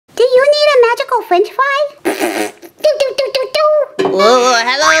magical french fry? Whoa,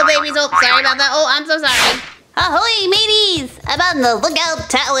 hello, babies. Oh, sorry about that. Oh, I'm so sorry. Ahoy, mateys! I'm on the lookout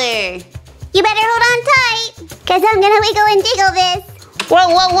tower. You better hold on tight, because I'm gonna wiggle and jiggle this. Whoa,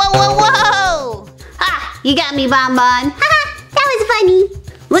 whoa, whoa, whoa, whoa! Ha! You got me, Bonbon. Haha, that was funny.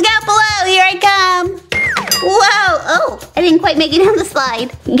 Look out below, here I come. Whoa! Oh, I didn't quite make it down the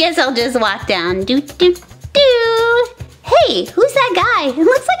slide. Guess I'll just walk down. Do, do, do. Hey, who's that guy? It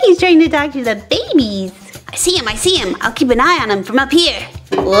looks like he's trying to talk to the babies. I see him. I'll keep an eye on him from up here.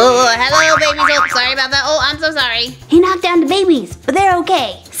 Whoa, hello, babies. Oh, sorry about that. Oh, I'm so sorry. He knocked down the babies, but they're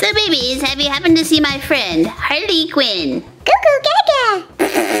okay. So, babies, have you happened to see my friend, Harley Quinn? Cuckoo gaga.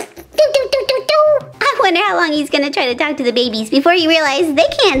 I wonder how long he's gonna try to talk to the babies before he realizes they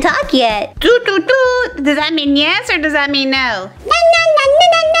can't talk yet. Doot, doot, doot. Does that mean yes or does that mean no? Na na na na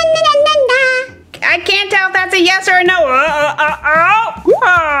na na na na na. I can't tell if that's a yes or a no.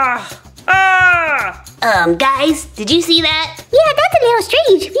 Guys, did you see that? Yeah, that's a little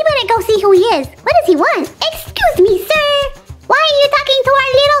strange. We better go see who he is. What does he want? Excuse me, sir. Why are you talking to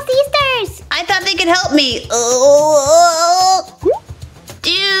our little sisters? I thought they could help me. Oh.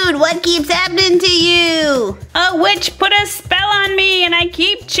 Dude, what keeps happening to you? A witch put a spell on me and I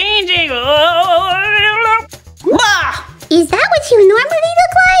keep changing. Is that what you normally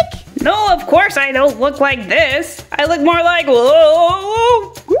look like? No, of course I don't look like this. I look more like,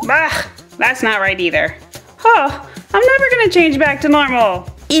 whoa. Bah, that's not right either. Huh, I'm never gonna change back to normal.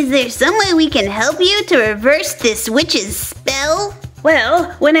 Is there some way we can help you to reverse this witch's spell?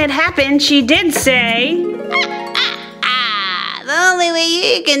 Well, when it happened, she did say... The only way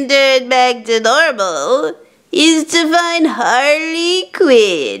you can turn back to normal is to find Harley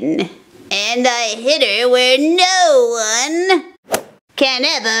Quinn. And I hid her where no one can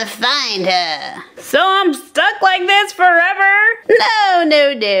ever find her. So I'm stuck like this forever?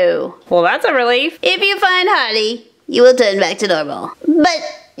 No. Well, that's a relief. If you find Harley, you will turn back to normal. But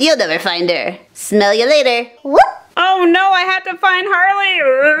you'll never find her. Smell you later. Whoop. Oh no, I have to find Harley.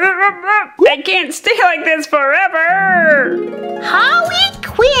 I can't stay like this forever. Harley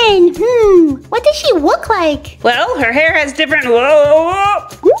Quinn. What does she look like? Well, her hair has different...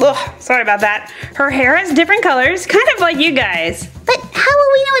 sorry about that. Her hair has different colors, kind of like you guys. But how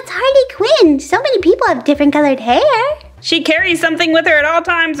will we know it's Harley Quinn? So many people have different colored hair. She carries something with her at all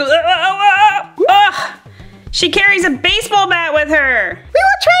times. She carries a baseball bat with her. We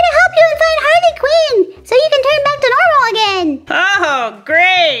will try to help you and find Harley Quinn so you can turn back to normal again. Oh,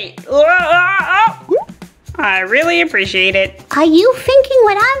 great. I really appreciate it. Are you thinking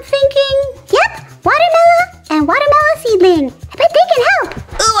what I'm thinking? Yep, watermelon and watermelon seedling. I bet they can help.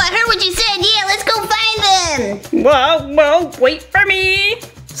 Ooh, I heard what you said. Yeah, let's go find them. Whoa, wait for me.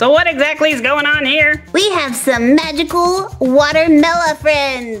 So what exactly is going on here? We have some magical watermelon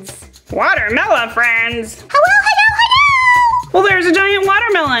friends. Watermelon friends? Hello. Well, there's a giant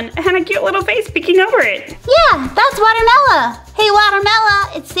watermelon and a cute little face peeking over it. Yeah, that's Watermelon. Hey,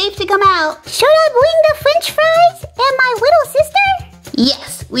 Watermelon, it's safe to come out. Should I bring the french fries and my little sister?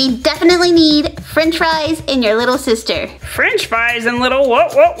 Yes, we definitely need french fries and your little sister. French fries and little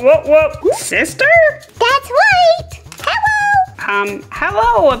whoop. Sister? That's right. Hello.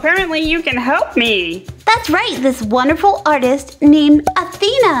 Hello. Apparently you can help me. That's right. This wonderful artist named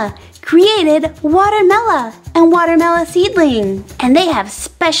Athena created Watermelon and Watermelon Seedling. And they have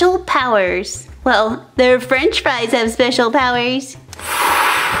special powers. Well, their french fries have special powers.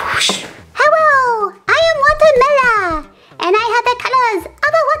 Hello, I am Watermelon, and I have the colors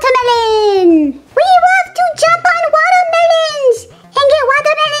of a watermelon. We love to jump on watermelons and get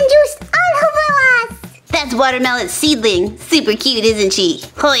watermelon juice all over us. That's Watermelon Seedling. Super cute, isn't she?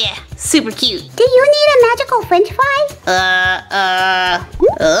 Oh yeah, super cute. Do you need a magical french fry?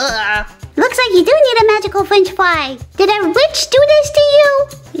 Looks like you do need a magical french fry. Did a witch do this to you?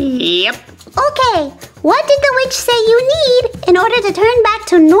 Yep. Okay, what did the witch say you need in order to turn back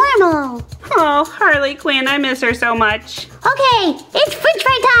to normal? Oh, Harley Quinn, I miss her so much. Okay, it's french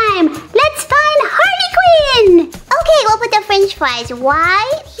fry time. Let's find Harley Quinn. Okay, we'll put the french fries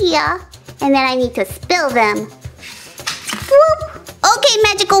right here. And then I need to spill them. Whoop. Okay,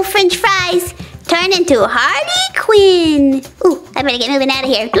 magical french fries. Turn into Harley Quinn. Ooh, I better get moving out of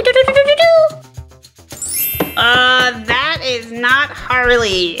here. That is not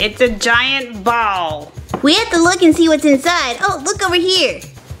Harley. It's a giant ball. We have to look and see what's inside. Oh, look over here.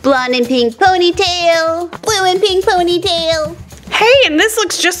 Blonde and pink ponytail. Blue and pink ponytail. Hey, and this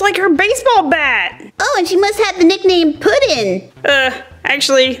looks just like her baseball bat. Oh, and she must have the nickname Puddin'.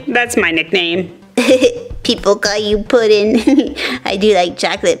 Actually, that's my nickname. People call you Puddin'. I do like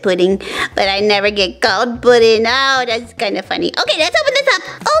chocolate pudding, but I never get called Puddin'. Oh, that's kind of funny. Okay, let's open this up.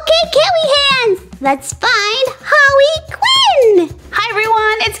 Okay, Carrie hands. let's find Harley Quinn. Hi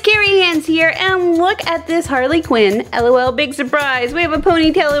everyone, it's Carrie Hands here, and look at this Harley Quinn. LOL, big surprise. We have a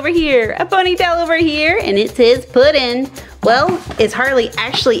ponytail over here, a ponytail over here, and it says puddin'. Well, is Harley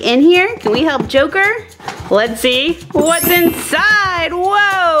actually in here? Can we help Joker? Let's see what's inside.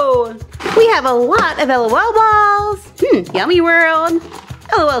 Whoa! We have a lot of LOL balls. Yummy World.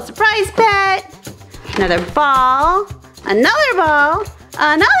 LOL surprise pet. Another ball. Another ball.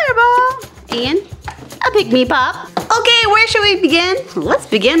 Another ball. And a pick-me pop. Okay, where should we begin? Let's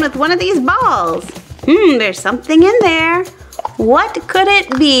begin with one of these balls. There's something in there. What could it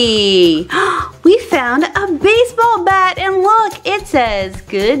be? We found a baseball bat, and look, it says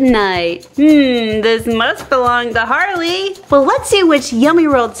good night. This must belong to Harley. Well, let's see which Yummy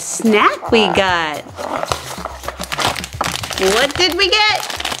World snack we got. What did we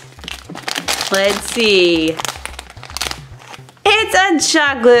get? Let's see. It's a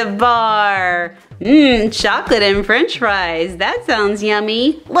chocolate bar. Chocolate and french fries. That sounds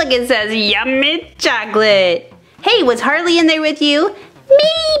yummy. Look, it says yummy chocolate. Hey, was Harley in there with you?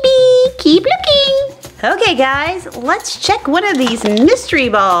 Maybe. Keep looking. Okay, guys, let's check one of these mystery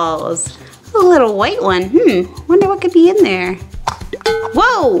balls. A little white one. Wonder what could be in there.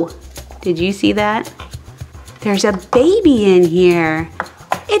 Whoa! Did you see that? There's a baby in here.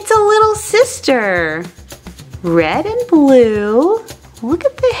 It's a little sister. Red and blue. Look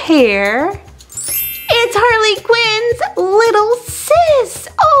at the hair. It's Harley Quinn's little sis.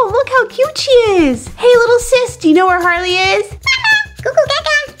 Oh, look how cute she is. Hey, little sis, do you know where Harley is? Cuckoo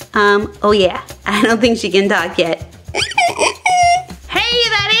gaga. Oh yeah, I don't think she can talk yet. Hey,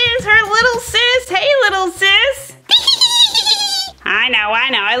 that is her little sis. Hey, little sis. I know,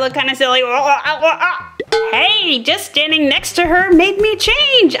 I look kind of silly. Hey, just standing next to her made me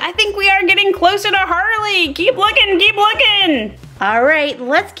change. I think we are getting closer to Harley. Keep looking, keep looking. All right,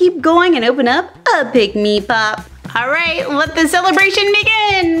 let's keep going and open up a pick-me-pop. All right, let the celebration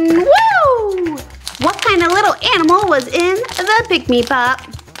begin. Woo! What kind of little animal was in the pick-me-pop?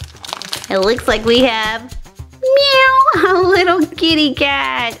 It looks like we have, meow, a little kitty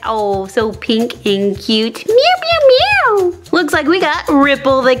cat. Oh, so pink and cute. Meow, meow, meow. Looks like we got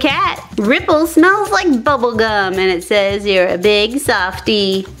Ripple the cat. Ripple smells like bubble gum, and it says you're a big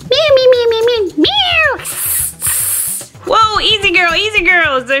softie. Meow, meow, meow, meow, meow, meow. Whoa, easy girl, easy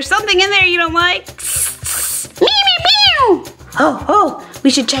girl. Is there something in there you don't like? Meow, meow, meow. Oh, we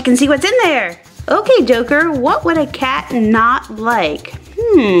should check and see what's in there. Okay, Joker, what would a cat not like?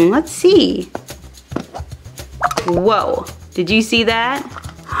 Let's see. Whoa, did you see that?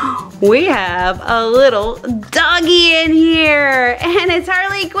 We have a little doggy in here, and it's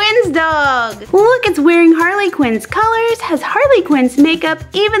Harley Quinn's dog. Look, it's wearing Harley Quinn's colors, has Harley Quinn's makeup,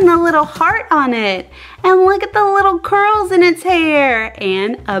 even the little heart on it. And look at the little curls in its hair,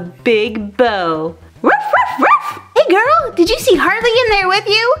 and a big bow. Ruff, ruff, ruff. Hey girl, did you see Harley in there with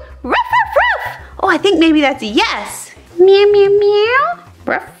you? Ruff, ruff, ruff. Oh, I think maybe that's a yes. Meow, meow, meow.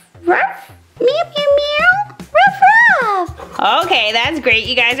 Ruff, ruff. Meow, meow, meow. Ruff, ruff. Okay, that's great.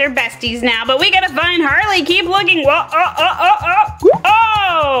 You guys are besties now, but we gotta find Harley. Keep looking. Whoa,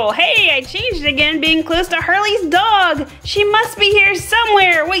 oh, hey, I changed again, being close to Harley's dog. She must be here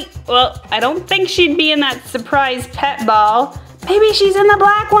somewhere. Wait, well, I don't think she'd be in that surprise pet ball. Maybe she's in the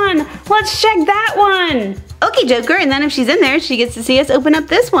black one. Let's check that one. Okay, Joker, and then if she's in there, she gets to see us open up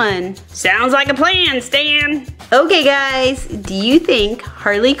this one. Sounds like a plan, Stan. Okay, guys, do you think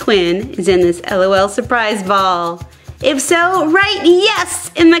Harley Quinn is in this LOL surprise ball? If so, write yes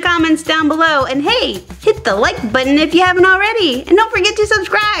in the comments down below. And hey, hit the like button if you haven't already. And don't forget to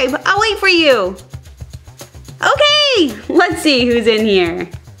subscribe. I'll wait for you. Okay, let's see who's in here.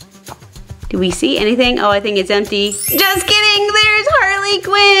 Do we see anything? Oh, I think it's empty. Just kidding, there's Harley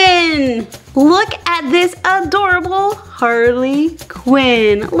Quinn. Look at this adorable Harley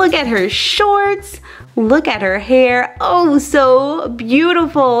Quinn. Look at her shorts. Look at her hair. Oh, so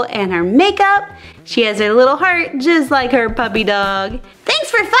beautiful. And her makeup. She has her little heart just like her puppy dog. Thanks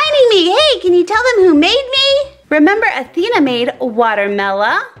for finding me. Hey, can you tell them who made me? Remember Athena made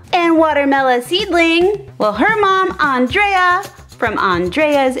Watermella and Watermella Seedling? Well, her mom, Andrea, from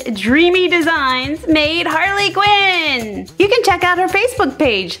Andrea's Dreamy Designs, made Harley Quinn. You can check out her Facebook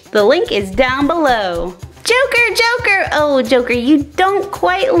page. The link is down below. Joker, Joker! Oh, Joker, you don't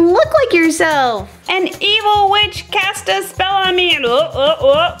quite look like yourself. An evil witch cast a spell on me and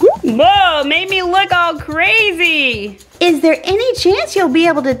whoa, made me look all crazy. Is there any chance you'll be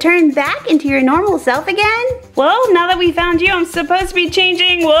able to turn back into your normal self again? Well, now that we found you, I'm supposed to be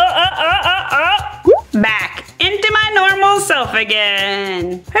changing back into my normal self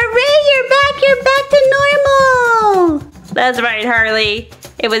again. Hooray, you're back to normal. That's right, Harley.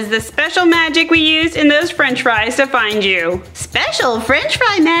 It was the special magic we used in those french fries to find you. Special french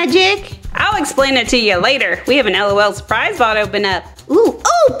fry magic? I'll explain it to you later. We have an LOL surprise bot open up. Ooh,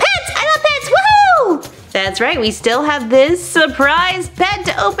 pets! I love pets, woohoo! That's right, we still have this surprise pet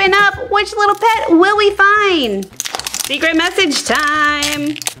to open up. Which little pet will we find? Secret message time.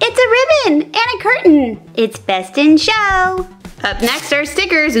 It's a ribbon and a curtain. It's best in show. Up next are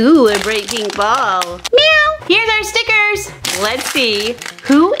stickers. Ooh, a bright pink ball. Meow. Here's our stickers. Let's see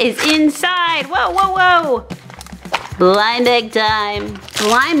who is inside. Whoa, whoa, whoa. Blind bag time.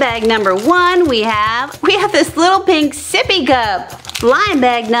 Blind bag number 1, we have this little pink sippy cup. Blind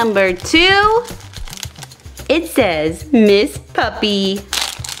bag number 2, it says Miss Puppy.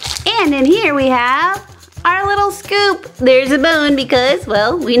 And in here we have our little scoop. There's a bone because,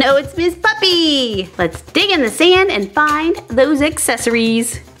 well, we know it's Miss Puppy. Let's dig in the sand and find those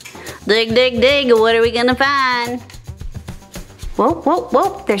accessories. Dig, dig, dig. What are we gonna find? Whoa, whoa,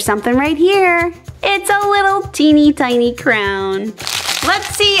 whoa. There's something right here. It's a little teeny tiny crown.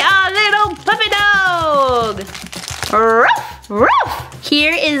 Let's see our little puppy dog. Ruff, ruff.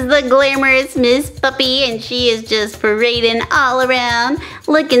 Here is the glamorous Miss Puppy, and she is just parading all around,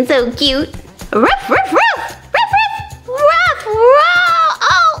 looking so cute. Ruff, ruff, ruff! Ruff, ruff! Ruff, ruff!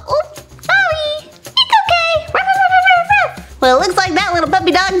 Oh, oops, sorry. It's okay. Ruff, ruff, ruff, ruff, ruff. Well, it looks like that little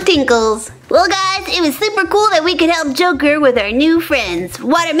puppy dog tinkles. Well, guys, it was super cool that we could help Joker with our new friends,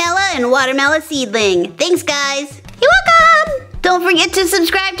 Watermella and Watermella Seedling. Thanks, guys. You're welcome. Don't forget to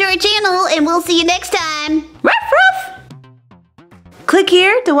subscribe to our channel, and we'll see you next time. Ruff, ruff! Click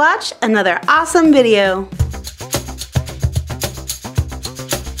here to watch another awesome video.